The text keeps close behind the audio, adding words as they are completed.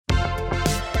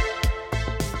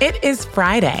It is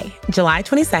Friday, July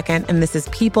 22nd, and this is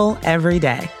People Every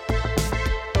Day.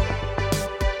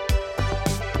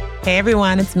 Hey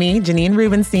everyone, it's me, Janine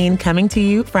Rubenstein, coming to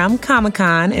you from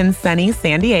Comic-Con in sunny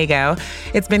San Diego.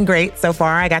 It's been great so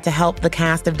far. I got to help the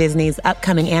cast of Disney's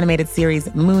upcoming animated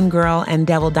series Moon Girl and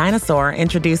Devil Dinosaur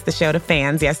introduce the show to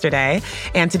fans yesterday.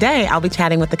 And today I'll be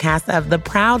chatting with the cast of The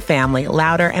Proud Family,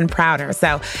 Louder and Prouder.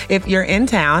 So if you're in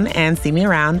town and see me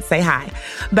around, say hi.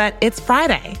 But it's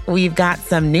Friday. We've got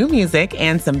some new music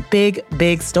and some big,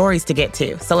 big stories to get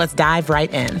to. So let's dive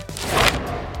right in.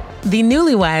 The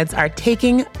newlyweds are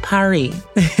taking Paris.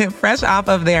 Fresh off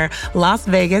of their Las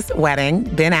Vegas wedding,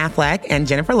 Ben Affleck and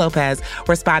Jennifer Lopez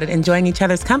were spotted enjoying each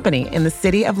other's company in the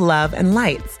city of love and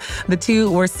lights. The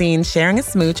two were seen sharing a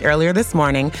smooch earlier this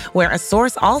morning, where a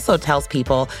source also tells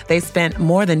people they spent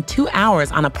more than 2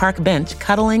 hours on a park bench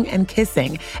cuddling and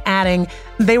kissing, adding,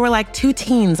 "They were like two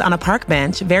teens on a park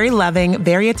bench, very loving,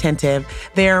 very attentive.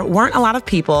 There weren't a lot of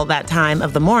people that time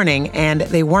of the morning, and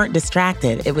they weren't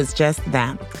distracted. It was just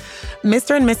them."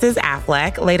 Mr. and Mrs.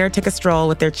 Affleck later took a stroll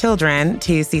with their children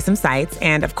to see some sights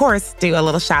and, of course, do a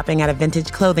little shopping at a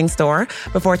vintage clothing store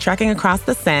before trekking across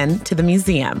the Seine to the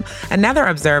museum. Another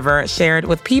observer shared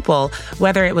with People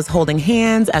whether it was holding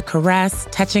hands, a caress,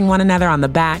 touching one another on the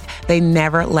back, they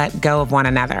never let go of one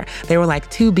another. They were like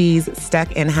two bees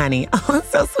stuck in honey. Oh,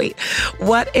 so sweet.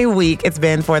 What a week it's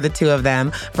been for the two of them,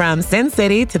 from Sin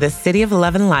City to the City of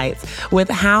Love and Lights. With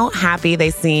how happy they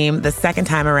seem the second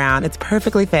time around, it's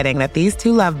perfectly fitting that these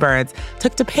two lovebirds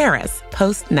took to Paris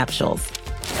post-nuptials.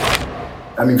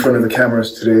 I'm in front of the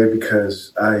cameras today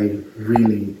because I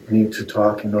really need to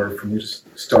talk in order for me to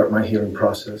start my healing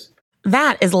process.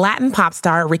 That is Latin pop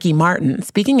star Ricky Martin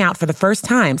speaking out for the first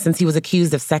time since he was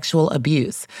accused of sexual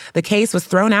abuse. The case was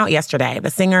thrown out yesterday. The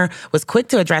singer was quick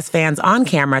to address fans on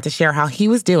camera to share how he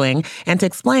was doing and to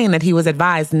explain that he was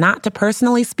advised not to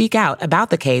personally speak out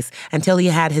about the case until he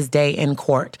had his day in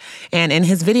court. And in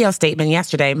his video statement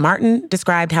yesterday, Martin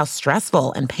described how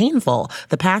stressful and painful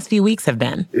the past few weeks have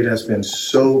been. It has been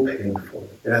so painful.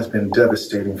 It has been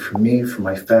devastating for me, for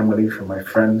my family, for my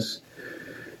friends.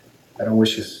 I don't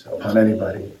wish this upon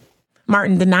anybody.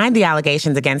 Martin denied the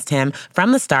allegations against him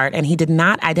from the start, and he did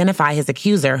not identify his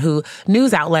accuser, who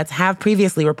news outlets have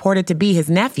previously reported to be his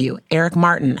nephew, Eric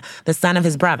Martin, the son of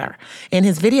his brother. In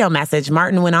his video message,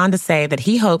 Martin went on to say that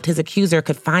he hoped his accuser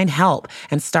could find help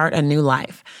and start a new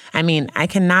life. I mean, I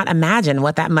cannot imagine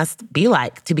what that must be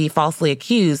like to be falsely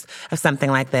accused of something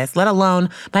like this, let alone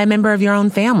by a member of your own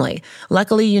family.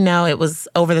 Luckily, it was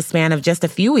over the span of just a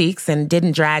few weeks and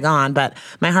didn't drag on, but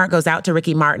my heart goes out to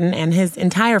Ricky Martin and his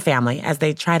entire family as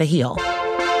they try to heal.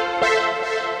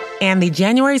 And the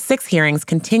January 6 hearings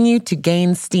continue to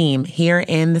gain steam here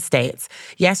in the States.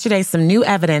 Yesterday, some new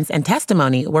evidence and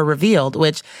testimony were revealed,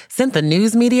 which sent the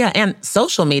news media and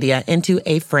social media into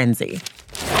a frenzy.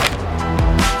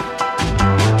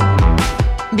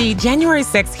 The January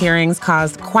 6 hearings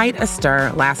caused quite a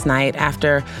stir last night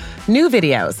after new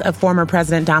videos of former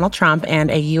President Donald Trump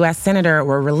and a U.S. senator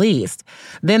were released.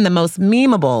 Then the most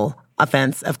memeable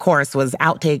offense, of course, was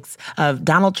outtakes of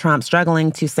Donald Trump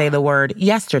struggling to say the word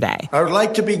yesterday. I would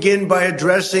like to begin by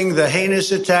addressing the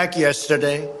heinous attack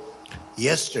yesterday.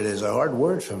 Yesterday is a hard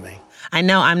word for me. I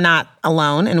know I'm not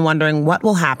alone in wondering what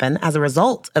will happen as a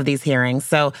result of these hearings.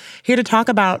 So here to talk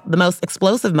about the most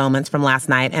explosive moments from last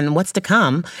night and what's to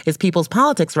come is People's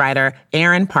Politics writer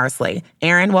Aaron Parsley.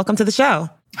 Aaron, welcome to the show.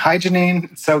 Hi,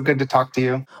 Janine. So good to talk to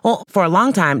you. Well, for a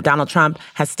long time, Donald Trump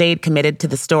has stayed committed to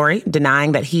the story,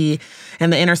 denying that he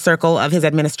and the inner circle of his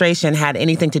administration had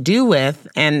anything to do with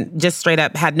and just straight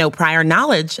up had no prior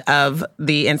knowledge of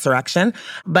the insurrection.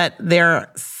 But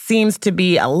there seems to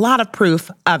be a lot of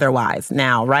proof otherwise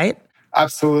now, right?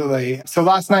 Absolutely. So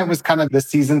last night was kind of the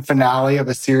season finale of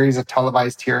a series of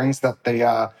televised hearings that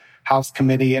the House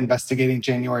Committee investigating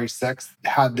January 6th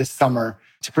had this summer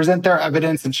to present their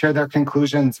evidence and share their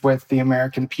conclusions with the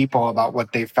American people about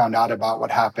what they found out about what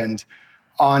happened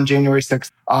on January 6th.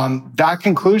 That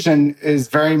conclusion is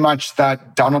very much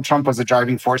that Donald Trump was a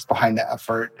driving force behind the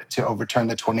effort to overturn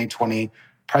the 2020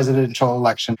 presidential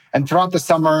election. And throughout the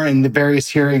summer in the various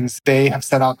hearings, they have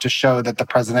set out to show that the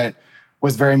president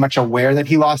was very much aware that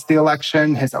he lost the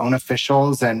election. His own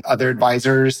officials and other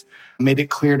advisors made it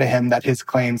clear to him that his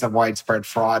claims of widespread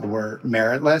fraud were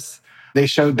meritless. They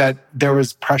showed that there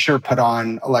was pressure put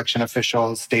on election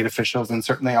officials, state officials, and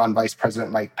certainly on Vice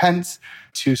President Mike Pence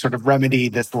to sort of remedy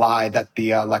this lie that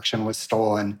the election was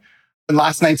stolen. And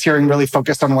last night's hearing really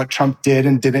focused on what Trump did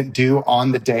and didn't do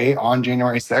on the day, on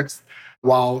January 6th,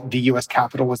 while the U.S.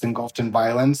 Capitol was engulfed in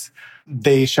violence.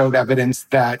 They showed evidence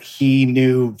that he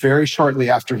knew very shortly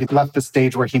after he left the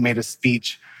stage where he made a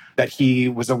speech that he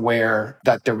was aware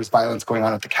that there was violence going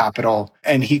on at the Capitol.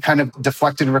 And he kind of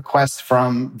deflected requests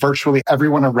from virtually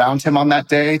everyone around him on that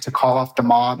day to call off the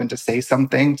mob and to say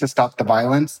something to stop the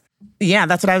violence. Yeah,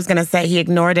 that's what I was going to say. He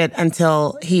ignored it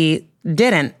until he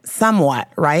didn't, somewhat,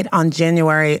 right, on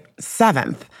January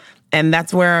 7th. And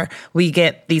that's where we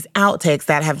get these outtakes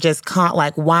that have just caught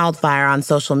like wildfire on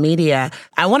social media.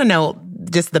 I want to know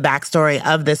just the backstory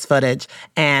of this footage.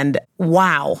 And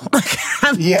wow.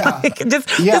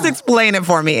 Just explain it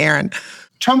for me, Aaron.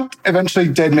 Trump eventually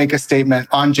did make a statement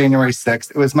on January 6th.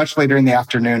 It was much later in the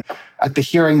afternoon. At the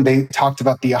hearing, they talked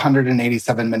about the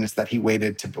 187 minutes that he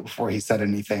waited before he said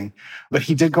anything. But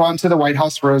he did go onto the White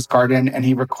House Rose Garden and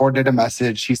he recorded a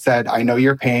message. He said, "I know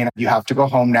your pain. You have to go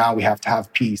home now. We have to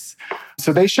have peace."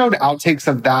 So they showed outtakes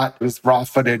of that. It was raw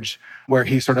footage where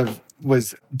he sort of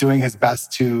was doing his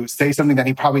best to say something that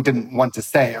he probably didn't want to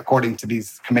say, according to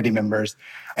these committee members.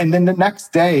 And then the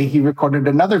next day, he recorded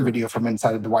another video from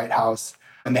inside of the White House,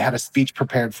 and they had a speech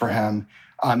prepared for him.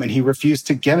 And he refused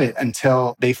to give it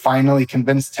until they finally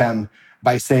convinced him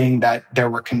by saying that there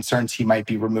were concerns he might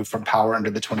be removed from power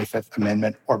under the 25th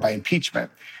Amendment or by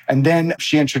impeachment. And then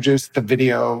she introduced the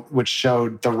video, which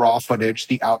showed the raw footage,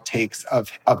 the outtakes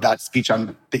of that speech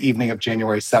on the evening of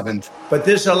January 7th. But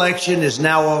this election is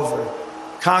now over.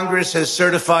 Congress has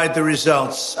certified the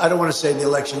results. I don't want to say the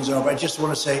election's over. I just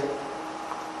want to say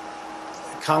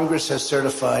Congress has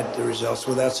certified the results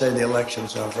without saying the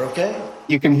election's over, okay?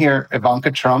 You can hear Ivanka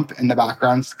Trump in the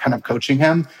background kind of coaching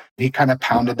him. He kind of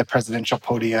pounded the presidential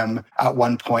podium at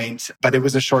one point, but it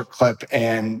was a short clip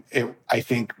and it, I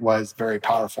think, was very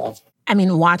powerful. I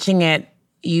mean, watching it,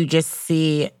 you just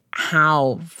see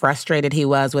how frustrated he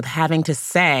was with having to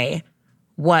say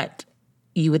what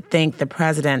you would think the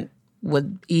president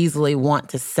would easily want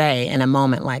to say in a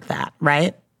moment like that,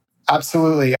 right?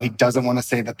 Absolutely. He doesn't want to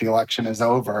say that the election is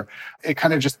over. It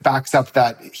kind of just backs up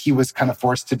that he was kind of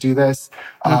forced to do this.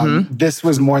 This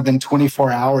was more than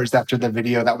 24 hours after the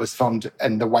video that was filmed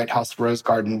in the White House Rose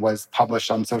Garden was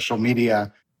published on social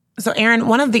media. So, Aaron,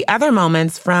 one of the other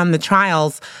moments from the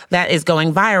trials that is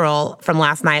going viral from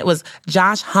last night was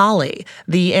Josh Hawley.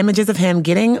 The images of him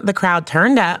getting the crowd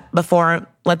turned up before,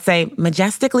 let's say,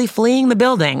 majestically fleeing the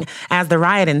building as the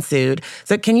riot ensued.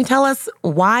 So can you tell us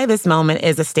why this moment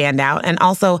is a standout? And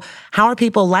also, how are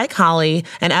people like Hawley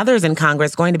and others in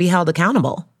Congress going to be held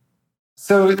accountable?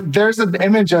 So there's an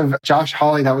image of Josh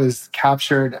Hawley that was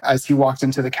captured as he walked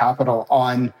into the Capitol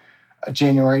on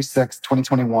January 6,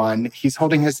 2021. He's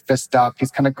holding his fist up. He's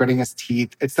kind of gritting his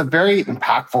teeth. It's a very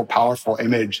impactful, powerful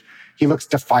image. He looks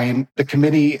defiant. The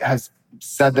committee has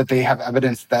said that they have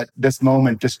evidence that this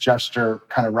moment, this gesture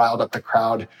kind of riled up the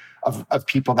crowd of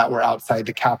people that were outside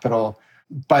the Capitol.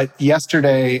 But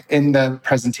yesterday in the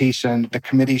presentation, the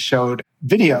committee showed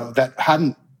video that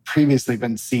hadn't previously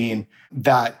been seen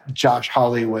that Josh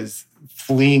Hawley was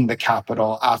fleeing the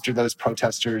Capitol after those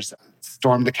protesters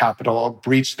stormed the Capitol,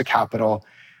 breached the Capitol.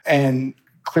 And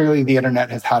clearly the internet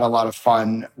has had a lot of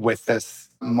fun with this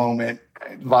moment.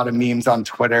 A lot of memes on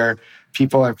Twitter.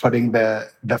 People are putting the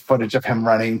footage of him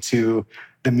running to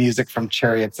the music from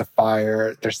Chariots of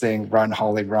Fire. They're saying, "Run,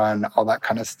 Hawley, run," all that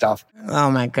kind of stuff. Oh,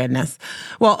 my goodness.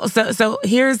 Well, so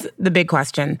here's the big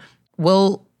question.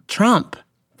 Will Trump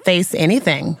face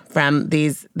anything from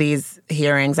these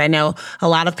hearings? I know a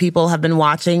lot of people have been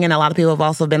watching, and a lot of people have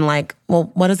also been like,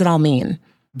 well, what does it all mean?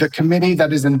 The committee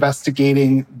that is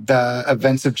investigating the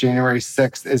events of January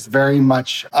 6th is very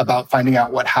much about finding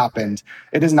out what happened.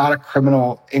 It is not a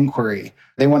criminal inquiry.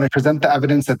 They want to present the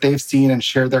evidence that they've seen and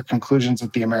share their conclusions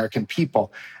with the American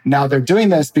people. Now, they're doing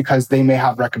this because they may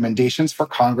have recommendations for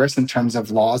Congress in terms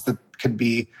of laws that could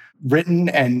be written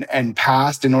and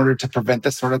passed in order to prevent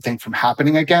this sort of thing from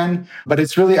happening again. But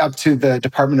it's really up to the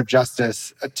Department of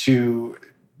Justice to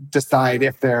decide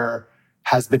if there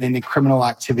has been any criminal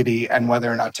activity and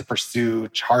whether or not to pursue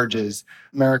charges.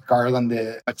 Merrick Garland,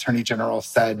 the Attorney General,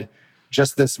 said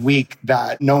just this week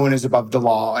that no one is above the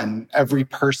law and every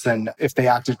person, if they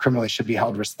acted criminally, should be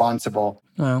held responsible.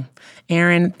 Wow.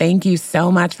 Aaron, thank you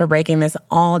so much for breaking this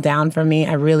all down for me.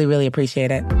 I really, really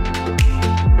appreciate it.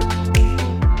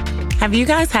 Have you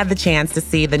guys had the chance to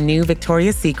see the new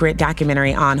Victoria's Secret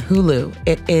documentary on Hulu?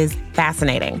 It is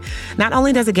fascinating. Not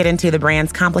only does it get into the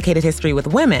brand's complicated history with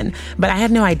women, but I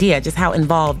had no idea just how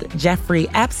involved Jeffrey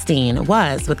Epstein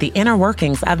was with the inner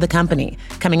workings of the company.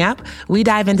 Coming up, we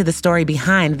dive into the story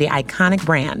behind the iconic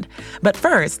brand. But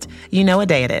first, you know what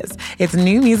day it is. It's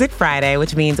New Music Friday,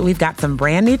 which means we've got some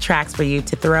brand new tracks for you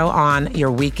to throw on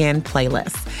your weekend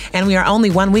playlist. And we are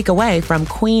only 1 week away from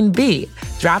Queen Bee.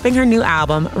 dropping her new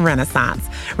album, Renaissance.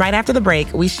 Right after the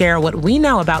break, we share what we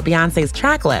know about Beyoncé's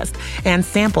track list and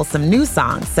sample some new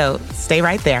songs, so stay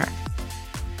right there.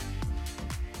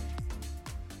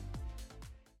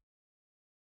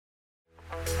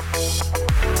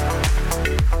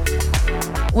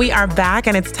 We are back,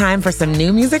 and it's time for some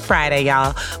New Music Friday,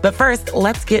 y'all. But first,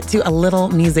 let's get to a little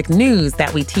music news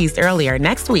that we teased earlier.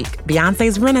 Next week,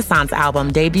 Beyoncé's Renaissance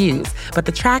album debuts, but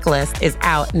the track list is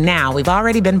out now. We've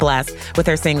already been blessed with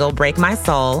her single Break My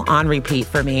Soul on repeat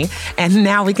for me, and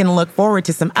now we can look forward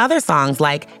to some other songs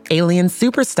like Alien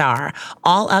Superstar,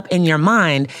 All Up in Your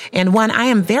Mind, and one I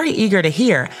am very eager to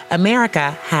hear,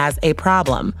 America Has a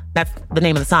Problem. That's the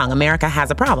name of the song, America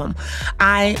Has a Problem.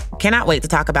 I cannot wait to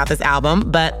talk about this album,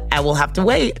 but I will have to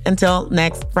wait until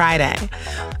next Friday.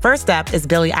 First up is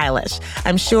Billie Eilish.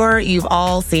 I'm sure you've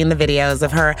all seen the videos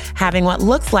of her having what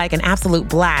looks like an absolute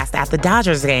blast at the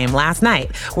Dodgers game last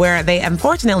night, where they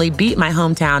unfortunately beat my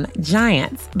hometown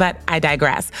Giants. But I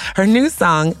digress. Her new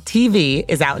song, TV,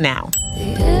 is out now. The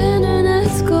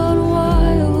internet's gone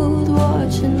wild,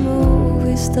 watching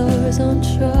movie stars on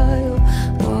trial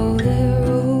while they're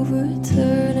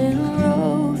overturning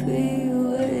Roe v.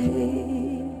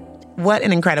 Wade. What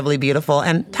an incredibly beautiful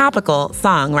and topical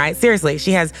song, right? Seriously,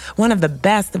 she has one of the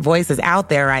best voices out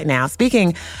there right now.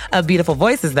 Speaking of beautiful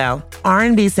voices, though,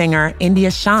 R&B singer India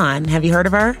Shawn. Have you heard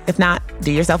of her? If not,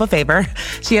 do yourself a favor.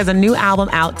 She has a new album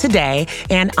out today,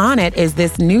 and on it is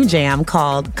this new jam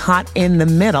called Caught in the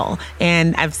Middle.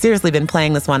 And I've seriously been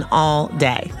playing this one all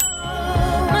day.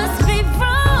 Must be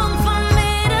wrong for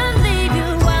me to leave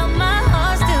you while my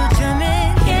heart's still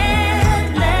dreaming.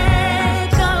 Can't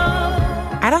let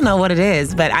go. I don't know what it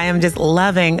is, but I am just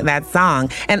loving that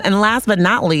song. And last but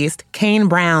not least, Kane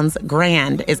Brown's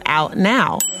Grand is out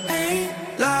now.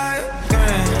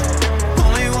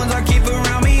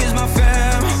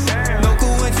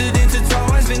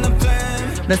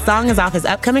 The song is off his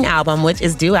upcoming album, which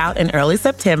is due out in early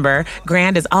September.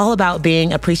 Grand is all about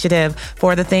being appreciative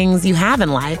for the things you have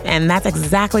in life, and that's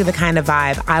exactly the kind of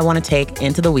vibe I want to take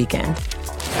into the weekend.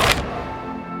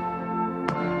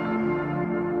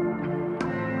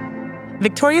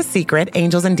 Victoria's Secret,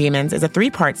 Angels and Demons is a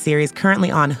 3-part series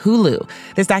currently on Hulu.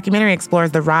 This documentary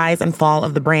explores the rise and fall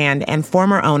of the brand and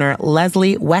former owner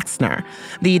Leslie Wexner.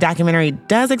 The documentary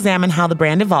does examine how the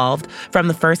brand evolved from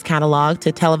the first catalog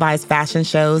to televised fashion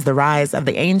shows, the rise of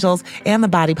the Angels, and the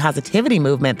body positivity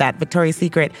movement that Victoria's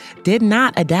Secret did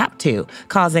not adapt to,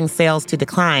 causing sales to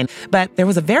decline. But there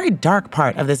was a very dark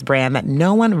part of this brand that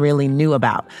no one really knew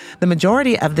about. The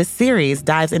majority of this series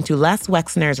dives into Les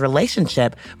Wexner's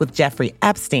relationship with Jeffrey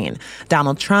Epstein.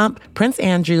 Donald Trump, Prince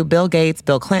Andrew, Bill Gates,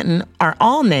 Bill Clinton are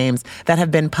all names that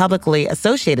have been publicly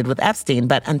associated with Epstein.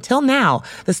 But until now,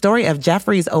 the story of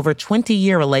Jeffrey's over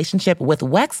 20-year relationship with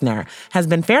Wexner has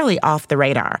been fairly off the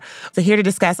radar. So here to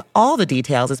discuss all the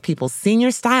details is People's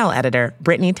senior style editor,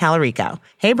 Brittany Tallarico.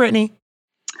 Hey, Brittany.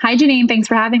 Hi, Janine. Thanks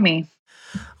for having me.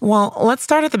 Well, let's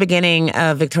start at the beginning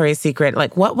of Victoria's Secret.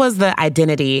 Like, what was the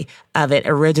identity of it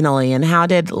originally, and how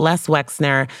did Les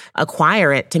Wexner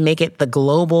acquire it to make it the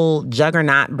global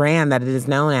juggernaut brand that it is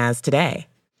known as today?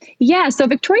 Yeah, so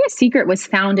Victoria's Secret was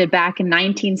founded back in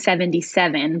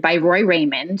 1977 by Roy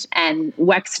Raymond, and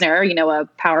Wexner, a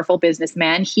powerful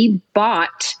businessman, he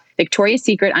bought Victoria's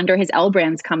Secret under his L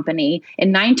Brands company in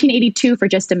 1982 for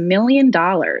just $1 million.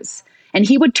 And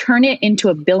he would turn it into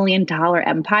a $1 billion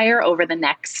empire over the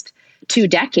next 2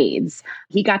 decades.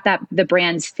 He got the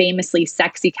brand's famously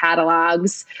sexy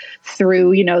catalogs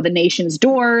through, the nation's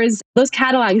doors. Those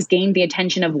catalogs gained the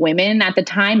attention of women at the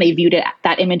time. They viewed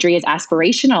that imagery as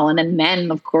aspirational. And then men,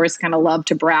 of course, kind of loved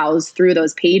to browse through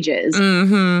those pages.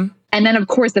 Mm-hmm. And then, of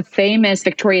course, the famous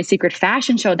Victoria's Secret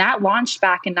fashion show, that launched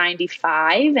back in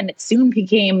 95, and it soon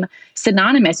became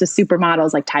synonymous with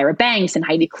supermodels like Tyra Banks and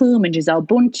Heidi Klum and Gisele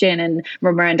Bündchen and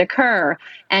Miranda Kerr.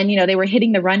 And, they were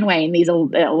hitting the runway in these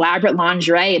elaborate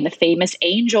lingerie and the famous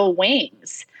angel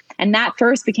wings. And that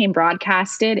first became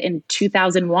broadcasted in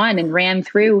 2001 and ran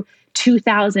through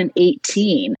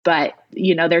 2018. But,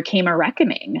 there came a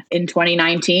reckoning in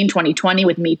 2019, 2020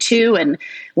 with Me Too and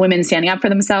women standing up for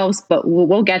themselves. But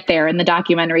we'll get there. And the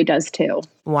documentary does too.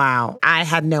 Wow. I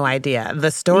had no idea.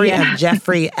 The story of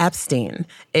Jeffrey Epstein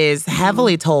is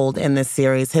heavily told in this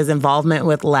series. His involvement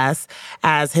with Les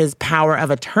as his power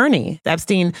of attorney.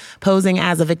 Epstein posing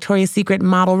as a Victoria's Secret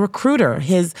model recruiter.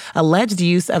 His alleged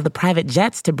use of the private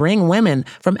jets to bring women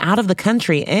from out of the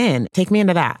country in. Take me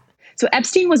into that. So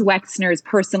Epstein was Wexner's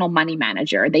personal money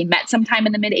manager. They met sometime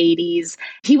in the mid-'80s.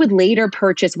 He would later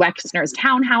purchase Wexner's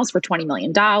townhouse for $20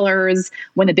 million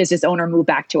when the business owner moved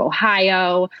back to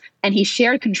Ohio. And he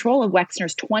shared control of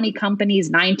Wexner's 20 companies,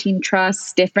 19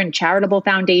 trusts, different charitable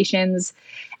foundations.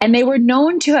 And they were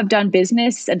known to have done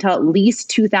business until at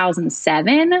least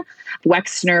 2007.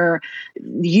 Wexner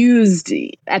used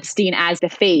Epstein as the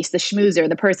face, the schmoozer,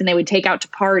 the person they would take out to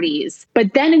parties.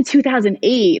 But then in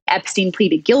 2008, Epstein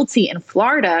pleaded guilty in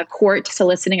Florida court to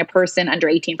soliciting a person under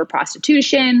 18 for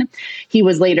prostitution. He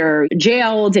was later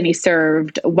jailed and he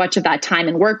served much of that time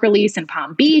in work release in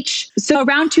Palm Beach. So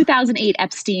around 2008,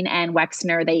 Epstein and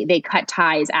Wexner, they cut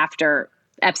ties after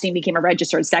Epstein became a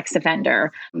registered sex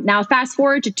offender. Now, fast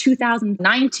forward to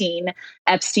 2019,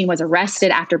 Epstein was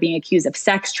arrested after being accused of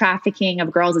sex trafficking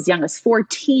of girls as young as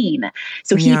 14.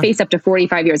 So he faced up to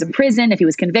 45 years in prison if he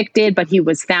was convicted, but he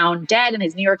was found dead in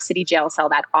his New York City jail cell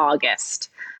that August.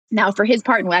 Now, for his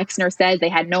part, Wexner says they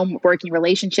had no working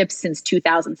relationships since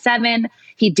 2007.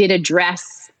 He did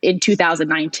address in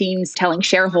 2019, telling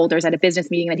shareholders at a business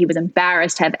meeting that he was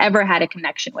embarrassed to have ever had a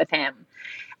connection with him.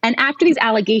 And after these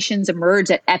allegations emerged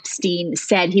that Epstein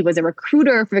said he was a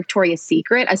recruiter for Victoria's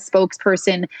Secret, a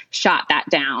spokesperson shot that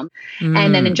down.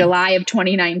 And then in July of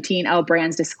 2019, L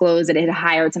Brands disclosed that it had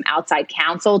hired some outside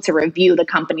counsel to review the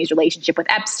company's relationship with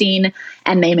Epstein.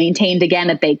 And they maintained again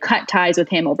that they cut ties with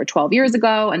him over 12 years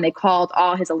ago, and they called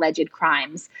all his alleged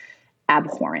crimes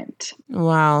abhorrent.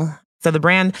 Wow. So the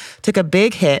brand took a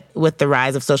big hit with the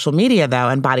rise of social media, though,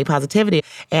 and body positivity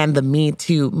and the Me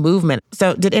Too movement.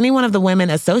 So did any one of the women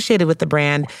associated with the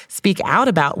brand speak out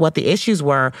about what the issues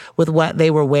were with what they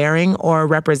were wearing or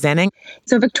representing?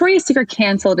 So Victoria's Secret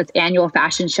canceled its annual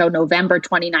fashion show November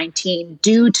 2019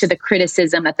 due to the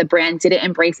criticism that the brand didn't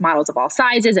embrace models of all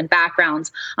sizes and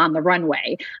backgrounds on the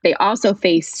runway. They also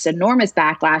faced enormous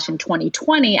backlash in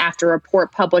 2020 after a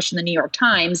report published in the New York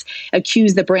Times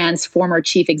accused the brand's former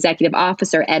chief executive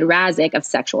officer, Ed Razek, of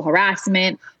sexual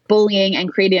harassment, bullying, and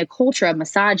creating a culture of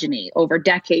misogyny over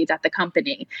decades at the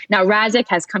company. Now, Razek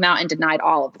has come out and denied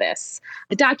all of this.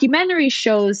 The documentary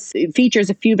features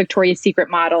a few Victoria's Secret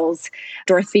models,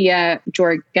 Dorothea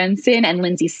Jorgensen and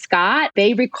Lindsay Scott.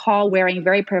 They recall wearing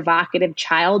very provocative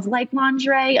childlike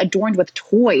lingerie adorned with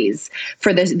toys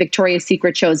for the Victoria's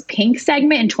Secret show's Pink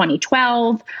segment in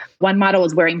 2012. One model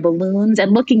was wearing balloons,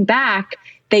 and looking back,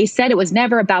 they said it was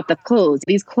never about the clothes.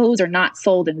 These clothes are not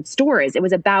sold in stores. It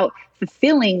was about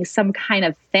fulfilling some kind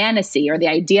of fantasy or the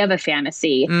idea of a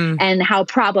fantasy and how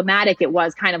problematic it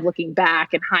was kind of looking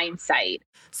back in hindsight.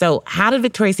 So how did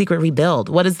Victoria's Secret rebuild?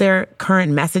 What is their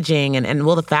current messaging and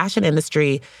will the fashion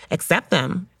industry accept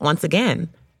them once again?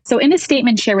 So in a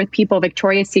statement shared with People,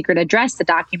 Victoria's Secret addressed the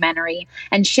documentary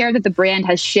and shared that the brand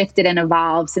has shifted and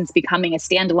evolved since becoming a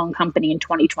standalone company in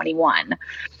 2021.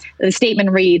 The statement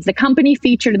reads, "The company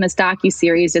featured in this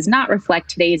docuseries does not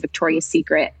reflect today's Victoria's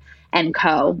Secret &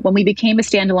 Co. When we became a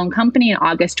standalone company in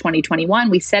August 2021,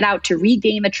 we set out to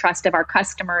regain the trust of our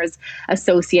customers,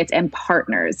 associates, and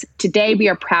partners. Today, we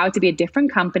are proud to be a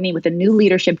different company with a new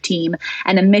leadership team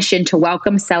and a mission to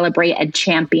welcome, celebrate, and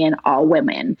champion all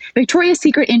women." Victoria's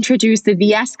Secret introduced the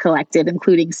VS Collective,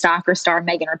 including stalker star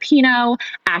Megan Rapinoe,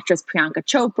 actress Priyanka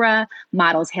Chopra,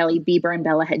 models Hailey Bieber and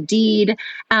Bella Hadid,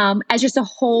 as just a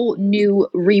whole new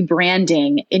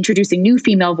rebranding, introducing new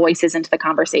female voices into the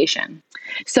conversation.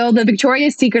 So the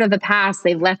Victoria's Secret of the past,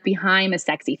 they've left behind the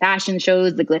sexy fashion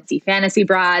shows, the glitzy fantasy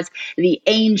bras, the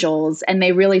angels, and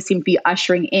they really seem to be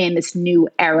ushering in this new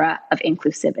era of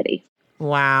inclusivity.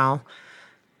 Wow.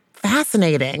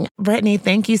 Fascinating. Brittany,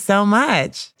 thank you so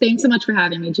much. Thanks so much for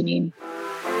having me, Janine.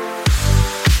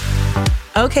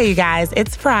 Okay, you guys,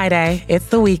 it's Friday. It's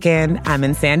the weekend. I'm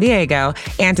in San Diego.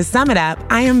 And to sum it up,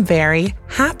 I am very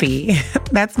happy.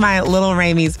 That's my little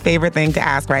Ramey's favorite thing to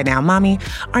ask right now. Mommy,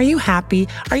 are you happy?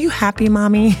 Are you happy,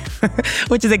 Mommy?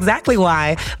 Which is exactly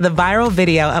why the viral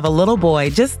video of a little boy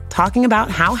just talking about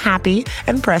how happy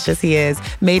and precious he is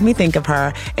made me think of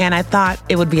her. And I thought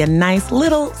it would be a nice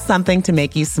little something to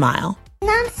make you smile.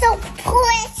 I'm so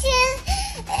precious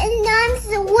and I'm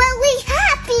so really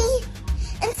happy.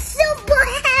 I'm super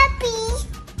happy.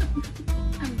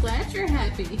 I'm glad you're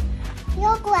happy.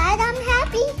 You're glad I'm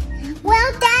happy?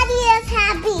 Well, Daddy is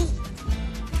happy.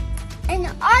 And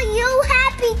are you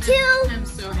happy too? I'm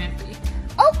so happy.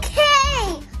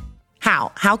 Okay.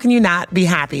 How can you not be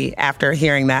happy after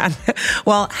hearing that?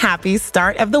 Well, happy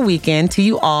start of the weekend to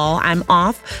you all. I'm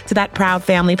off to that Proud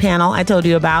Family panel I told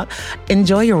you about.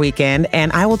 Enjoy your weekend,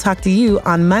 and I will talk to you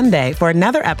on Monday for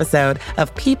another episode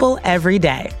of People Every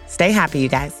Day. Stay happy, you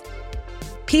guys.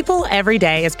 People Every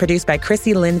Day is produced by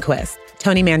Chrissy Lindquist,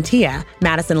 Tony Mantilla,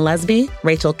 Madison Lesby,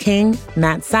 Rachel King,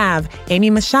 Matt Sav, Amy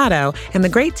Machado, and the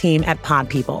great team at Pod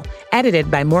People. Edited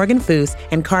by Morgan Foose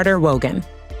and Carter Wogan.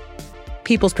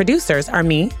 People's producers are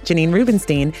me, Janine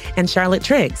Rubenstein, and Charlotte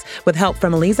Triggs, with help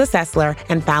from Eliza Sessler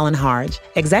and Fallon Harge.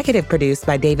 Executive produced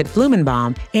by David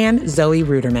Flumenbaum and Zoe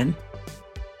Ruderman.